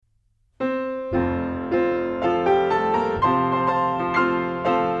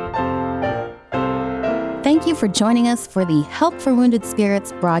you for joining us for the Help for Wounded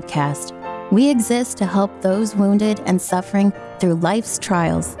Spirits broadcast. We exist to help those wounded and suffering through life's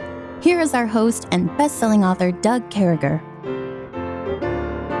trials. Here is our host and best-selling author, Doug Carriger.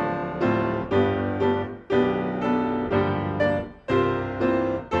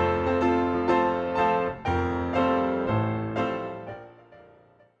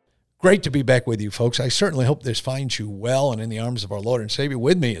 Great to be back with you, folks. I certainly hope this finds you well and in the arms of our Lord and Savior.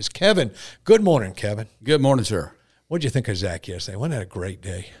 With me is Kevin. Good morning, Kevin. Good morning, sir. What'd you think of Zach yesterday? Wasn't that a great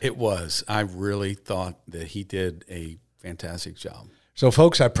day? It was. I really thought that he did a fantastic job. So,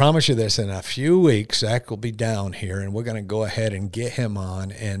 folks, I promise you this, in a few weeks, Zach will be down here, and we're going to go ahead and get him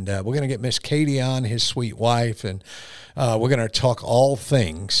on, and we're going to get Miss Katie on, his sweet wife, and we're going to talk all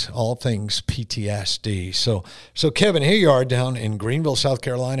things PTSD. So, Kevin, here you are down in Greenville, South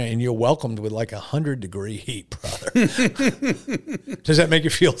Carolina, and you're welcomed with like 100-degree heat, brother. Does that make you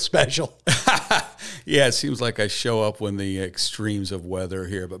feel special? Yeah, it seems like I show up when the extremes of weather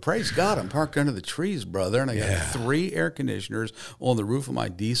here. But praise God, I'm parked under the trees, brother, and I got 3 air conditioners on the roof of my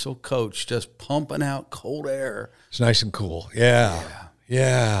diesel coach just pumping out cold air. It's nice and cool. Yeah.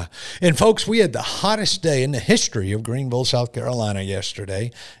 And folks, we had the hottest day in the history of Greenville, South Carolina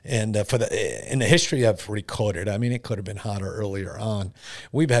yesterday. And in the history I've recorded, I mean, it could have been hotter earlier on.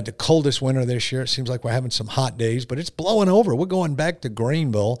 We've had the coldest winter this year. It seems like we're having some hot days, but it's blowing over. We're going back to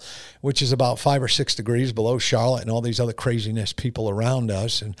Greenville, which is about 5 or 6 degrees below Charlotte and all these other craziness people around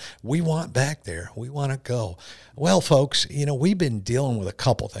us. And we want back there. We want to go. Well, folks, we've been dealing with a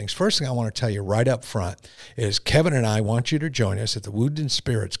couple things. First thing I want to tell you right up front is Kevin and I want you to join us at the Wounded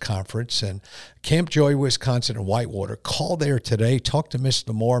Spirits Conference in Camp Joy, Wisconsin in Whitewater. Call there today. Talk to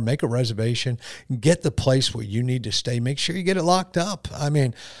Mr. Moore. Make a reservation. Get the place where you need to stay. Make sure you get it locked up. I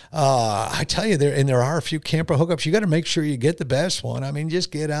mean, I tell you, there are a few camper hookups. You got to make sure you get the best one. I mean,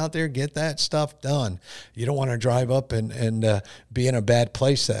 just get out there, get that stuff done. You don't want to drive up and be in a bad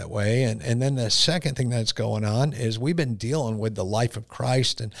place that way. And then the second thing that's going on is we've been dealing with the life of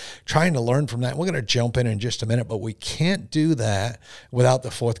Christ and trying to learn from that. We're going to jump in just a minute, but we can't do that without the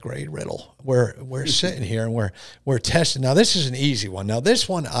 4th grade riddle. We're sitting here and we're testing. Now, this is an easy one. Now, this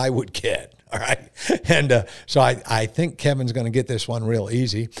one I would get. All right. And so I think Kevin's going to get this one real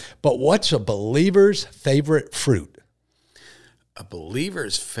easy. But what's a believer's favorite fruit? A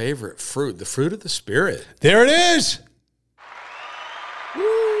believer's favorite fruit, the fruit of the Spirit. There it is.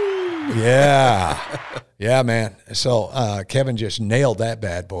 Woo. Yeah, man. So Kevin just nailed that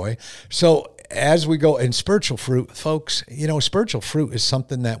bad boy. So as we go in spiritual fruit, folks, spiritual fruit is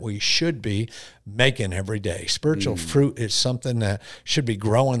something that we should be making every day. Spiritual fruit is something that should be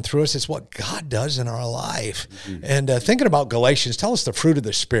growing through us. It's what God does in our life. And thinking about Galatians, tell us the fruit of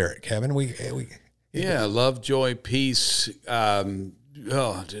the Spirit, Kevin. Love, joy, peace, long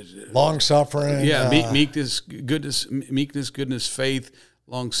suffering. Meekness, goodness, faith,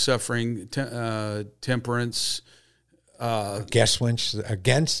 long suffering, temperance. Against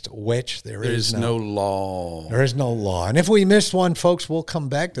which there is no law. There is no law. And if we missed one, folks, we'll come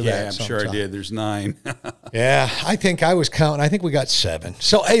back to that. Yeah, I'm sure I did. There's 9. Yeah, I think I was counting. I think we got 7.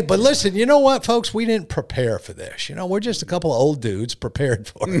 So, hey, but listen, you know what, folks? We didn't prepare for this. We're just a couple of old dudes prepared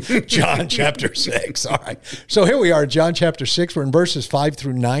for John chapter 6. All right. So here we are, John chapter 6. We're in verses 5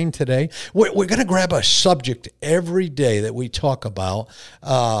 through 9 today. We're going to grab a subject every day that we talk about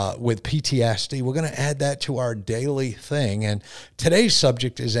with PTSD. We're going to add that to our daily thing. And today's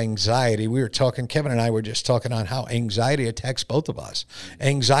subject is anxiety. Kevin and I were just talking on how anxiety attacks both of us.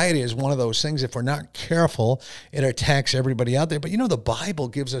 Anxiety is one of those things, if we're not careful, it attacks everybody out there. But the Bible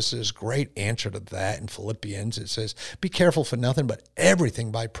gives us this great answer to that in Philippians. It says, be careful for nothing, but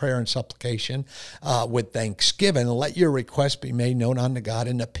everything by prayer and supplication with thanksgiving. Let your requests be made known unto God,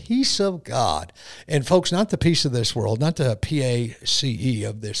 and the peace of God. And folks, not the peace of this world, not the PACE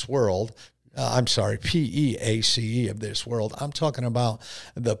of this world, PEACE of this world. I'm talking about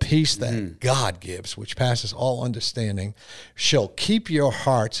the peace that God gives, which passes all understanding, shall keep your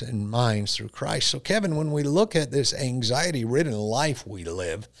hearts and minds through Christ. So, Kevin, when we look at this anxiety-ridden life we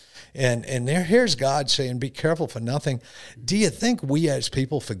live, and here's God saying, be careful for nothing, do you think we as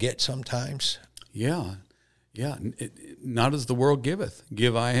people forget sometimes? Yeah. Not as the world giveth,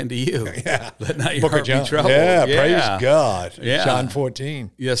 give I unto you. Yeah. Let not your heart be troubled. Yeah, praise God. Yeah. John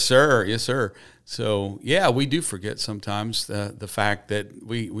 14. Yes, sir. So, we do forget sometimes the fact that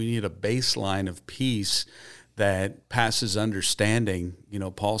we need a baseline of peace that passes understanding,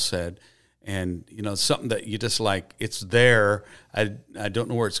 Paul said. And, something that you just like, it's there. I don't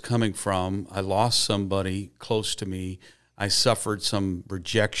know where it's coming from. I lost somebody close to me. I suffered some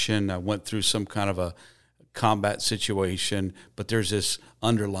rejection. I went through some kind of a combat situation, but there's this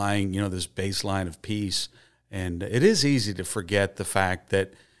underlying, this baseline of peace. And it is easy to forget the fact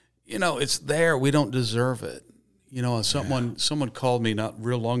that, it's there. We don't deserve it. Someone called me not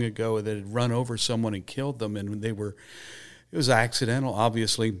real long ago that had run over someone and killed them, and it was accidental,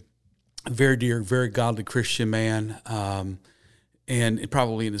 obviously. A very dear, very godly Christian man, and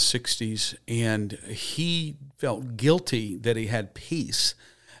probably in his 60s, and he felt guilty that he had peace,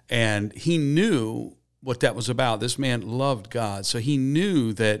 and he knew what that was about. This man loved God, so he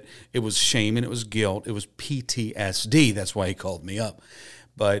knew that it was shame and it was guilt. It was PTSD. That's why he called me up.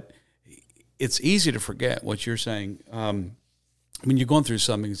 But it's easy to forget what you're saying. When you're going through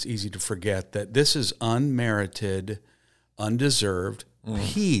something, it's easy to forget that this is unmerited, undeserved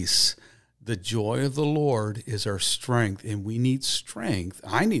peace. The joy of the Lord is our strength, and we need strength.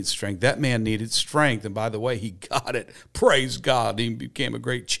 I need strength. That man needed strength, and by the way, he got it. Praise God. He became a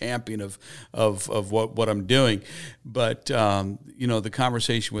great champion of what I'm doing. But, the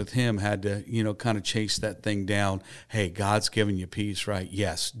conversation with him had to, kind of chase that thing down. Hey, God's given you peace, right?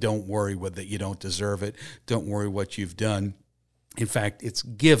 Yes. Don't worry that you don't deserve it. Don't worry what you've done. In fact, it's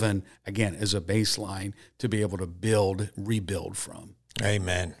given, again, as a baseline to be able to rebuild from.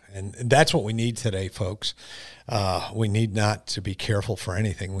 Amen. And that's what we need today, folks. We need not to be careful for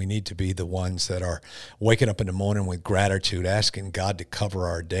anything. We need to be the ones that are waking up in the morning with gratitude, asking God to cover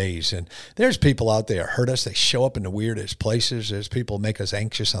our days. And there's people out there hurt us. They show up in the weirdest places. There's people make us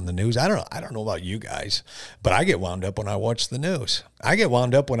anxious on the news. I don't know about you guys, but I get wound up when I watch the news. I get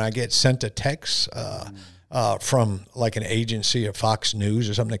wound up when I get sent a text from like an agency or Fox News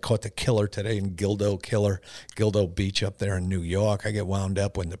or something. They caught the killer today in Gildo Beach up there in New York. I get wound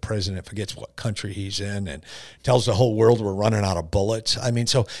up when the president forgets what country he's in and tells the whole world we're running out of bullets. I mean,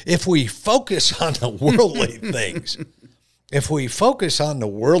 so if we focus on the worldly things,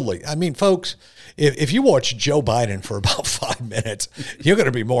 folks, if you watch Joe Biden for about 5 minutes, you're going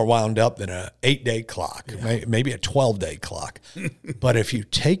to be more wound up than an 8-day clock, maybe a 12-day clock. But if you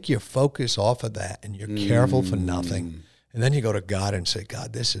take your focus off of that and you're careful for nothing, and then you go to God and say,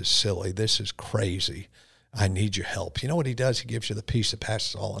 God, this is silly. This is crazy. I need your help. You know what he does? He gives you the peace that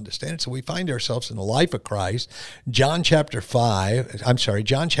passes all understanding. So we find ourselves in the life of Christ. John chapter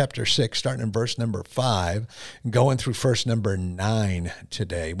 6, starting in verse number 5, going through verse number 9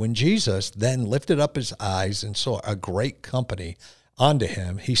 today. When Jesus then lifted up his eyes and saw a great company unto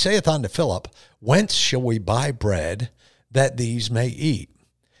him, he saith unto Philip, whence shall we buy bread that these may eat?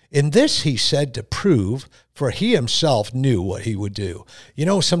 In this he said to prove, for he himself knew what he would do.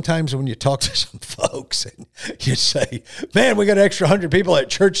 Sometimes when you talk to some folks and you say, man, we got an extra 100 people at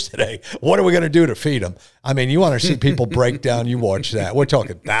church today. What are we going to do to feed them? I mean, you want to see people break down, you watch that. We're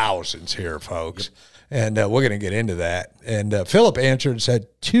talking thousands here, folks. And we're going to get into that. And Philip answered and said,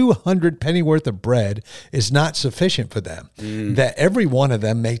 200 pennyworth of bread is not sufficient for them, that every one of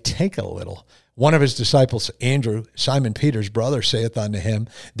them may take a little. One of his disciples, Andrew, Simon Peter's brother, saith unto him,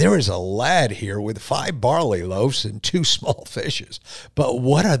 there is a lad here with 5 barley loaves and 2 small fishes. But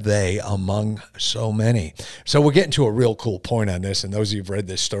what are they among so many? So we're getting to a real cool point on this. And those of you who've read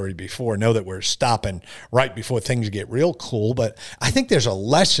this story before know that we're stopping right before things get real cool. But I think there's a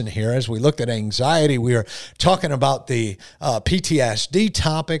lesson here. As we looked at anxiety, we were talking about the PTSD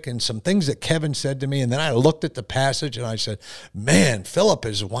topic and some things that Kevin said to me. And then I looked at the passage and I said, man, Philip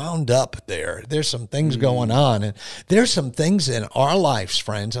is wound up there. There's some things going on, and there's some things in our lives,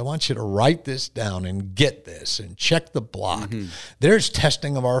 friends. I want you to write this down and get this and check the block. There's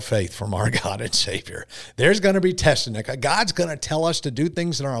testing of our faith from our God and Savior. There's going to be testing. God's going to tell us to do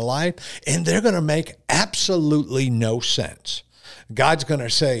things in our life, and they're going to make absolutely no sense. God's going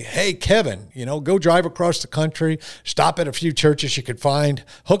to say, hey, Kevin, go drive across the country, stop at a few churches you could find,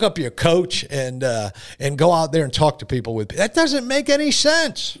 hook up your coach, and go out there and talk to people. That doesn't make any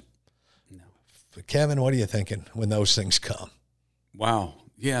sense. But Kevin, what are you thinking when those things come? Wow.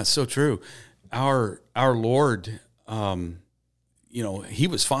 Yeah, so true. Our Lord, he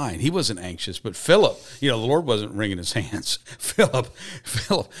was fine. He wasn't anxious. But Philip, the Lord wasn't wringing his hands. Philip,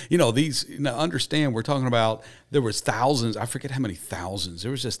 now understand, we're talking about there was thousands. I forget how many thousands.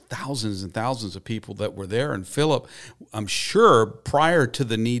 There was just thousands and thousands of people that were there. And Philip, I'm sure prior to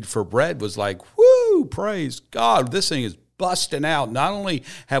the need for bread was like, whoo, praise God. This thing is busting out. Not only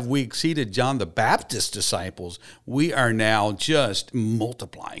have we exceeded John the Baptist's disciples, we are now just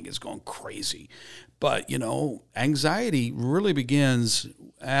multiplying. It's going crazy. But, anxiety really begins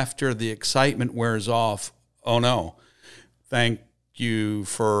after the excitement wears off. Oh, no. Thank you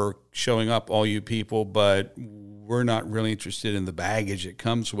for showing up, all you people, but we're not really interested in the baggage that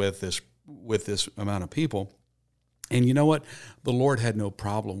comes with this amount of people. And you know what? The Lord had no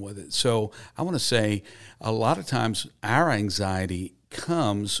problem with it. So I want to say a lot of times our anxiety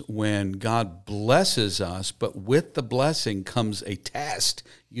comes when God blesses us, but with the blessing comes a test.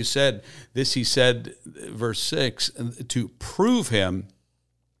 You said this, he said, verse 6, to prove him.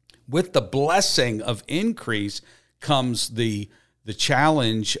 With the blessing of increase comes the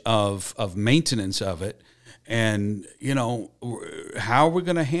challenge of maintenance of it. And, how are we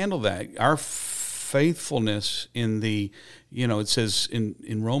going to handle that? Our faithfulness in the, it says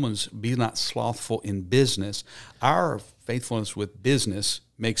in Romans, be not slothful in business. Our faithfulness with business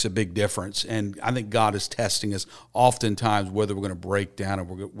makes a big difference. And I think God is testing us oftentimes whether we're going to break down or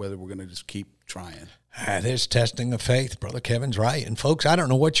whether we're going to just keep trying. There's testing of faith. Brother Kevin's right. And folks, I don't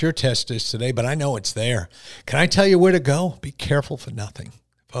know what your test is today, but I know it's there. Can I tell you where to go? Be careful for nothing.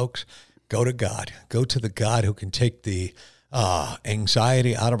 Folks, go to God. Go to the God who can take the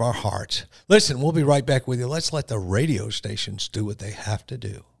anxiety out of our hearts. Listen, we'll be right back with you. Let's let the radio stations do what they have to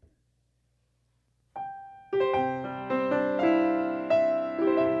do.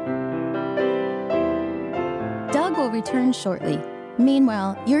 Doug will return shortly.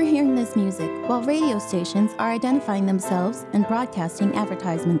 Meanwhile, you're hearing this music while radio stations are identifying themselves and broadcasting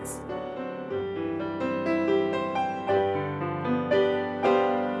advertisements.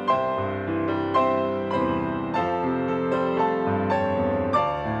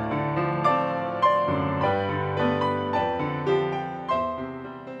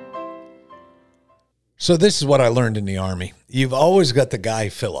 So this is what I learned in the Army. You've always got the guy,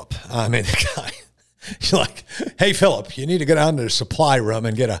 Philip. The guy. You're like, hey, Philip, you need to go down to the supply room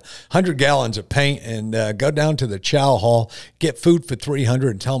and get 100 gallons of paint and go down to the chow hall, get food for 300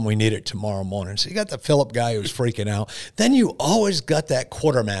 and tell them we need it tomorrow morning. So you got the Philip guy who's freaking out. Then you always got that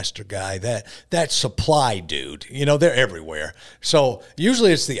quartermaster guy, that supply dude. They're everywhere. So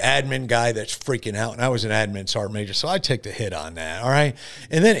usually it's the admin guy that's freaking out, and I was an admin sergeant major, so I take the hit on that, all right?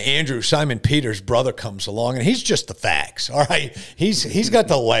 And then Andrew, Simon Peter's brother, comes along, and he's just the facts, all right? He's got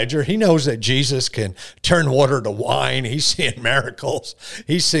the ledger. He knows that Jesus can turn water to wine. He's seeing miracles.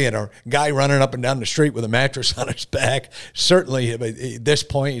 He's seeing a guy running up and down the street with a mattress on his back. Certainly, at this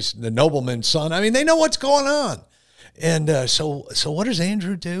point, he's the nobleman's son. They know what's going on. And so what does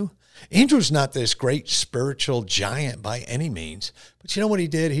Andrew do? Andrew's not this great spiritual giant by any means. But you know what he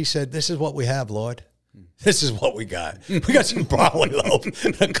did? He said, this is what we have, Lord. This is what we got. We got some barley loaf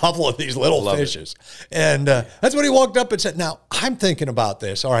and a couple of these little fishes. And that's what he walked up and said. Now, I'm thinking about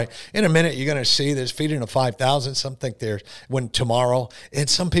this. All right, in a minute, you're going to see there's feeding of 5,000. Some think there's tomorrow. And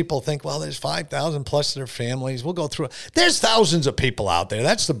some people think, well, there's 5,000 plus their families. We'll go through it. There's thousands of people out there.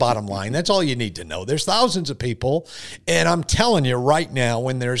 That's the bottom line. That's all you need to know. There's thousands of people. And I'm telling you right now,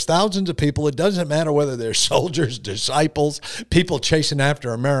 when there's thousands of people, it doesn't matter whether they're soldiers, disciples, people chasing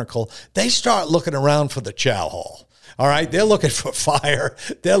after a miracle. They start looking around for the chow hall. All right, they're looking for fire.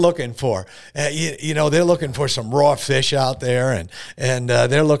 They're looking for, they're looking for some raw fish out there, and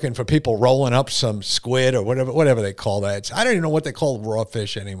they're looking for people rolling up some squid or whatever they call that. I don't even know what they call raw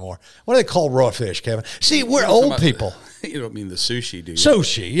fish anymore. What do they call raw fish, Kevin? See, we're old people. You don't mean the sushi, do you?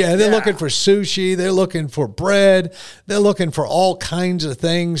 Sushi, yeah. They're looking for sushi. They're looking for bread. They're looking for all kinds of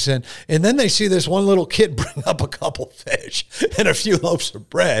things. And then they see this one little kid bring up a couple fish and a few loaves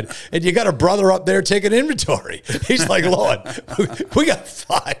of bread. And you got a brother up there taking inventory. He's like, Lord, we got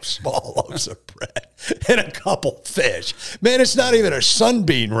 5 small loaves of bread and a couple fish. Man, it's not even a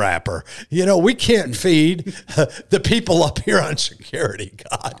sunbeam wrapper. We can't feed the people up here on security,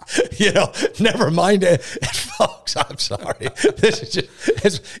 God. Never mind it. Folks, I'm sorry. This is just,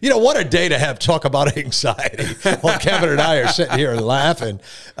 what a day to have talk about anxiety while Kevin and I are sitting here laughing.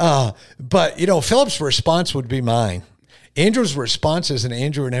 But, Philip's response would be mine. Andrew's response is an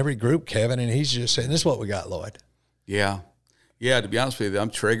Andrew in every group, Kevin, and he's just saying, this is what we got, Lord. Yeah. Yeah, to be honest with you, I'm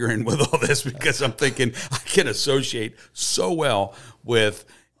triggering with all this because I'm thinking I can associate so well with,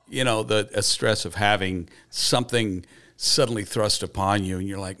 the stress of having something suddenly thrust upon you, and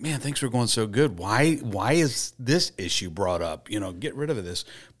you're like, man, things were going so good. Why is this issue brought up? Get rid of this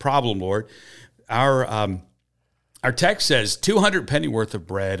problem, Lord. Our text says 200 penny worth of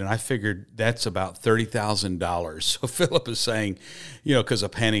bread, and I figured that's about $30,000. So Philip is saying, because a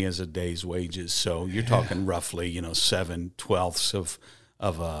penny is a day's wages, so you're talking roughly, 7/12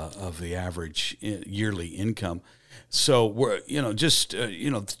 of the average yearly income. So we're, just,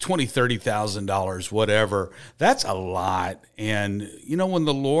 $20,000-$30,000, whatever. That's a lot. And, when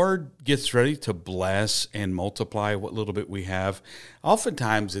the Lord gets ready to bless and multiply what little bit we have,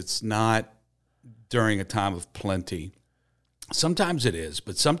 oftentimes it's not during a time of plenty. Sometimes it is,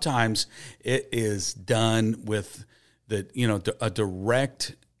 but sometimes it is done with a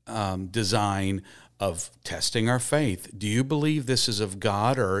direct design of testing our faith. Do you believe this is of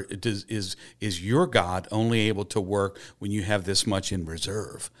God, or is your God only able to work when you have this much in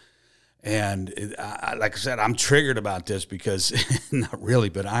reserve? And like I said, I'm triggered about this because, not really,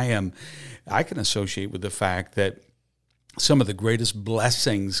 but I can associate with the fact that some of the greatest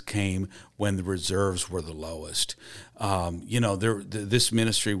blessings came when the reserves were the lowest. This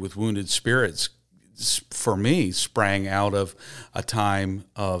ministry with Wounded Spirits, for me, sprang out of a time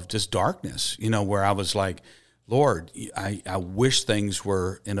of just darkness, where I was like, Lord, I wish things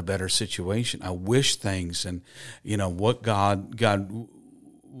were in a better situation. I wish things, and, what God,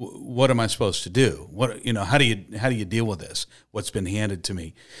 what am I supposed to do? How do you deal with this? What's been handed to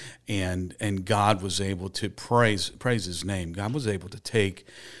me? And God was able to praise His name. God was able to take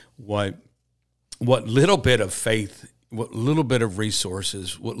what little bit of faith, what little bit of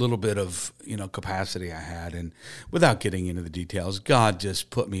resources, what little bit of capacity I had, and without getting into the details, God just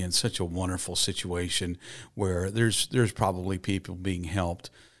put me in such a wonderful situation where there's probably people being helped,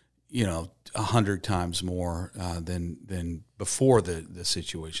 100 times more than before the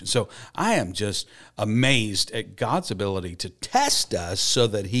situation. So I am just amazed at God's ability to test us so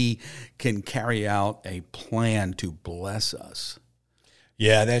that He can carry out a plan to bless us.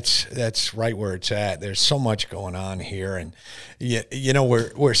 Yeah, that's right where it's at. There's so much going on here, and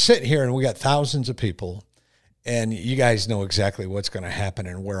we're sitting here and we got thousands of people, and you guys know exactly what's going to happen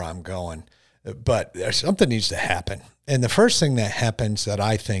and where I'm going, but there's something needs to happen. And the first thing that happens that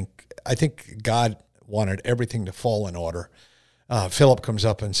I think God wanted everything to fall in order. Philip comes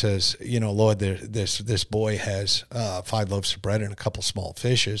up and says, Lord, this boy has 5 loaves of bread and a couple small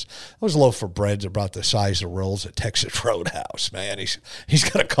fishes. Those loaf of bread's about the size of rolls at Texas Roadhouse, man. He's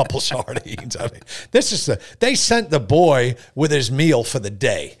got a couple sardines. I mean, they sent the boy with his meal for the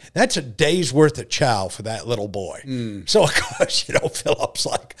day. That's a day's worth of chow for that little boy. So of course, Philip's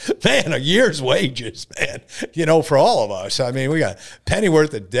like, man, a year's wages, man, for all of us. I mean, we got penny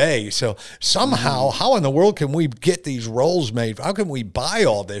worth a day. So somehow, how in the world can we get these rolls made? How can we buy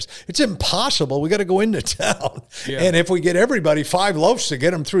all this? It's impossible. We got to go into town. Yeah. And if we get everybody 5 loaves to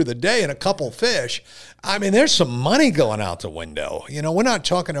get them through the day and a couple fish, I mean, there's some money going out the window. We're not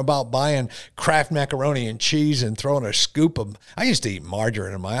talking about buying Kraft macaroni and cheese and throwing a scoop of, I used to eat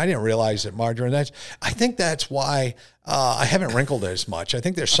margarine in mine. I didn't realize that margarine, I think that's why I haven't wrinkled as much. I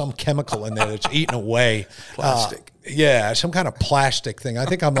think there's some chemical in there that's eaten away. Plastic. Yeah, some kind of plastic thing. I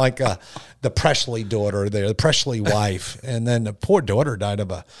think I'm like the Presley daughter there, the Presley wife. And then the poor daughter died of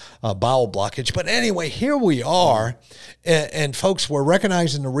a bowel blockage. But anyway, here we are. And folks, we're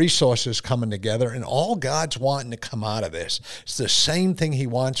recognizing the resources coming together, and all God's wanting to come out of this. It's the same thing He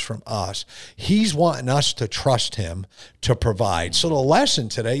wants from us. He's wanting us to trust Him to provide. So the lesson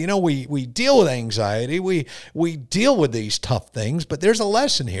today, we deal with anxiety. We deal with these tough things, but there's a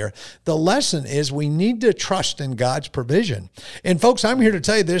lesson here. The lesson is we need to trust in God's provision. And folks, I'm here to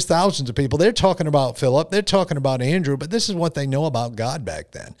tell you there's thousands of people. They're talking about Philip. They're talking about Andrew, but this is what they know about God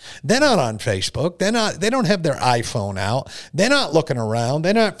back then. They're not on Facebook. They don't have their iPhone out. They're not looking around.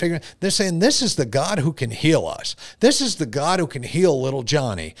 They're not figuring. They're saying, this is the God who can heal us. This is the God who can heal little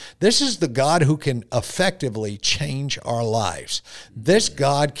Johnny. This is the God who can effectively change our lives. This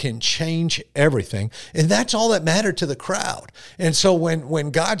God can change everything. And that's all that mattered to the crowd. And so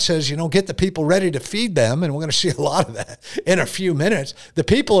when God says, get the people ready to feed them, and we're going to see a lot of that in a few minutes, the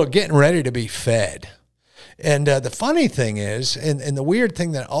people are getting ready to be fed. And the funny thing is, and the weird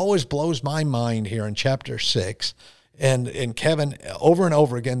thing that always blows my mind here in chapter 6, and Kevin, over and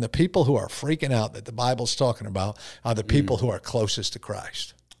over again, the people who are freaking out that the Bible's talking about are the people who are closest to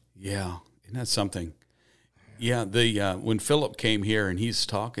Christ. Yeah, isn't that something? Yeah, when Philip came here and he's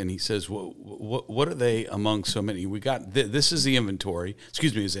talking, he says, what are they among so many? We got, this is the inventory.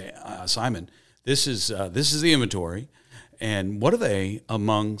 Excuse me, Simon. This is the inventory. And what are they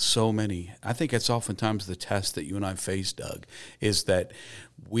among so many? I think it's oftentimes the test that you and I face, Doug, is that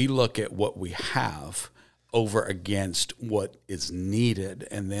we look at what we have over against what is needed,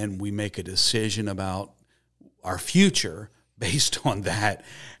 and then we make a decision about our future based on that.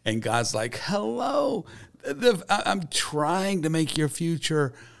 And God's like, hello, I'm trying to make your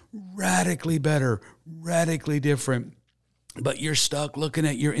future radically better, radically different. But you're stuck looking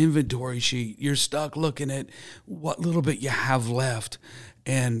at your inventory sheet. You're stuck looking at what little bit you have left.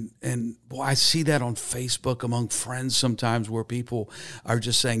 And boy, I see that on Facebook among friends sometimes, where people are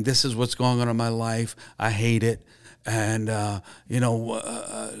just saying, this is what's going on in my life. I hate it. And, I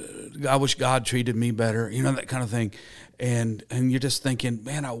wish God treated me better, that kind of thing. And you're just thinking,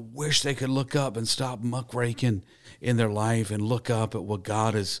 man, I wish they could look up and stop muckraking in their life and look up at what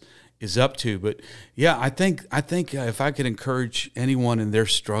God is is up to. But yeah, I think if I could encourage anyone in their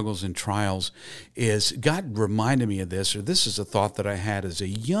struggles and trials, is God reminded me of this, or this is a thought that I had as a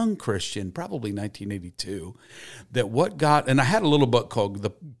young Christian, probably 1982, that what God, and I had a little book called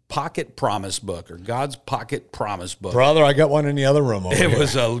the Pocket Promise Book, or God's Pocket Promise Book. Brother, I got one in the other room over here. It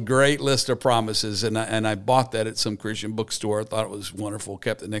was a great list of promises, and I bought that at some Christian bookstore. I thought it was wonderful,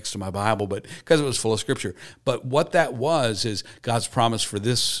 kept it next to my Bible, but because it was full of scripture. But what that was is God's promise for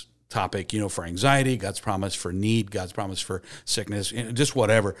this topic, for anxiety, God's promise for need, God's promise for sickness, just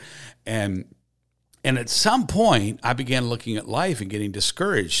whatever. And at some point, I began looking at life and getting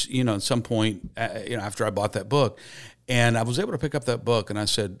discouraged, at some point, after I bought that book. And I was able to pick up that book, and I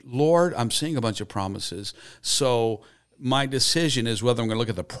said, Lord, I'm seeing a bunch of promises. So my decision is whether I'm going to look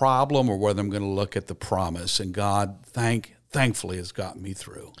at the problem or whether I'm going to look at the promise. And God, thankfully, has gotten me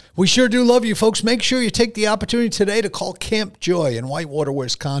through. We sure do love you, folks. Make sure you take the opportunity today to call Camp Joy in Whitewater,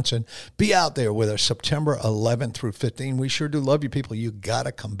 Wisconsin. Be out there with us September 11th through 15th. We sure do love you, people. You got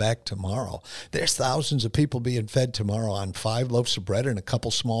to come back tomorrow. There's thousands of people being fed tomorrow on 5 loaves of bread and a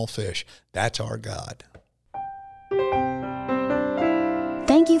couple small fish. That's our God.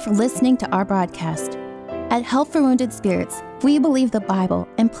 Thank you for listening to our broadcast. At Help for Wounded Spirits, we believe the Bible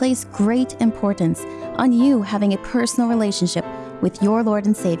and place great importance on you having a personal relationship with your Lord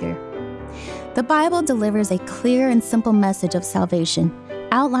and Savior. The Bible delivers a clear and simple message of salvation,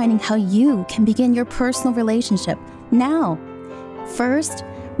 outlining how you can begin your personal relationship now. First,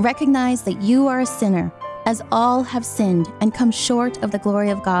 recognize that you are a sinner, as all have sinned and come short of the glory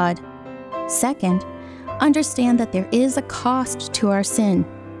of God. Second, understand that there is a cost to our sin,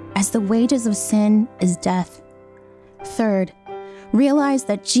 as the wages of sin is death. Third, realize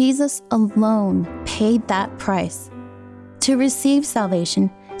that Jesus alone paid that price. To receive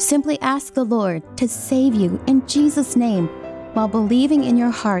salvation, simply ask the Lord to save you in Jesus' name, while believing in your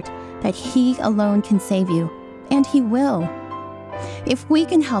heart that He alone can save you, and He will. If we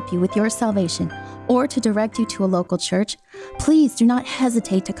can help you with your salvation or to direct you to a local church, please do not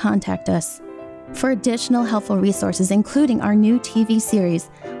hesitate to contact us. For additional helpful resources, including our new TV series,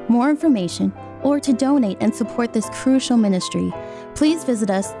 more information, or to donate and support this crucial ministry, please visit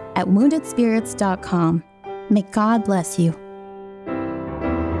us at woundedspirits.com. May God bless you.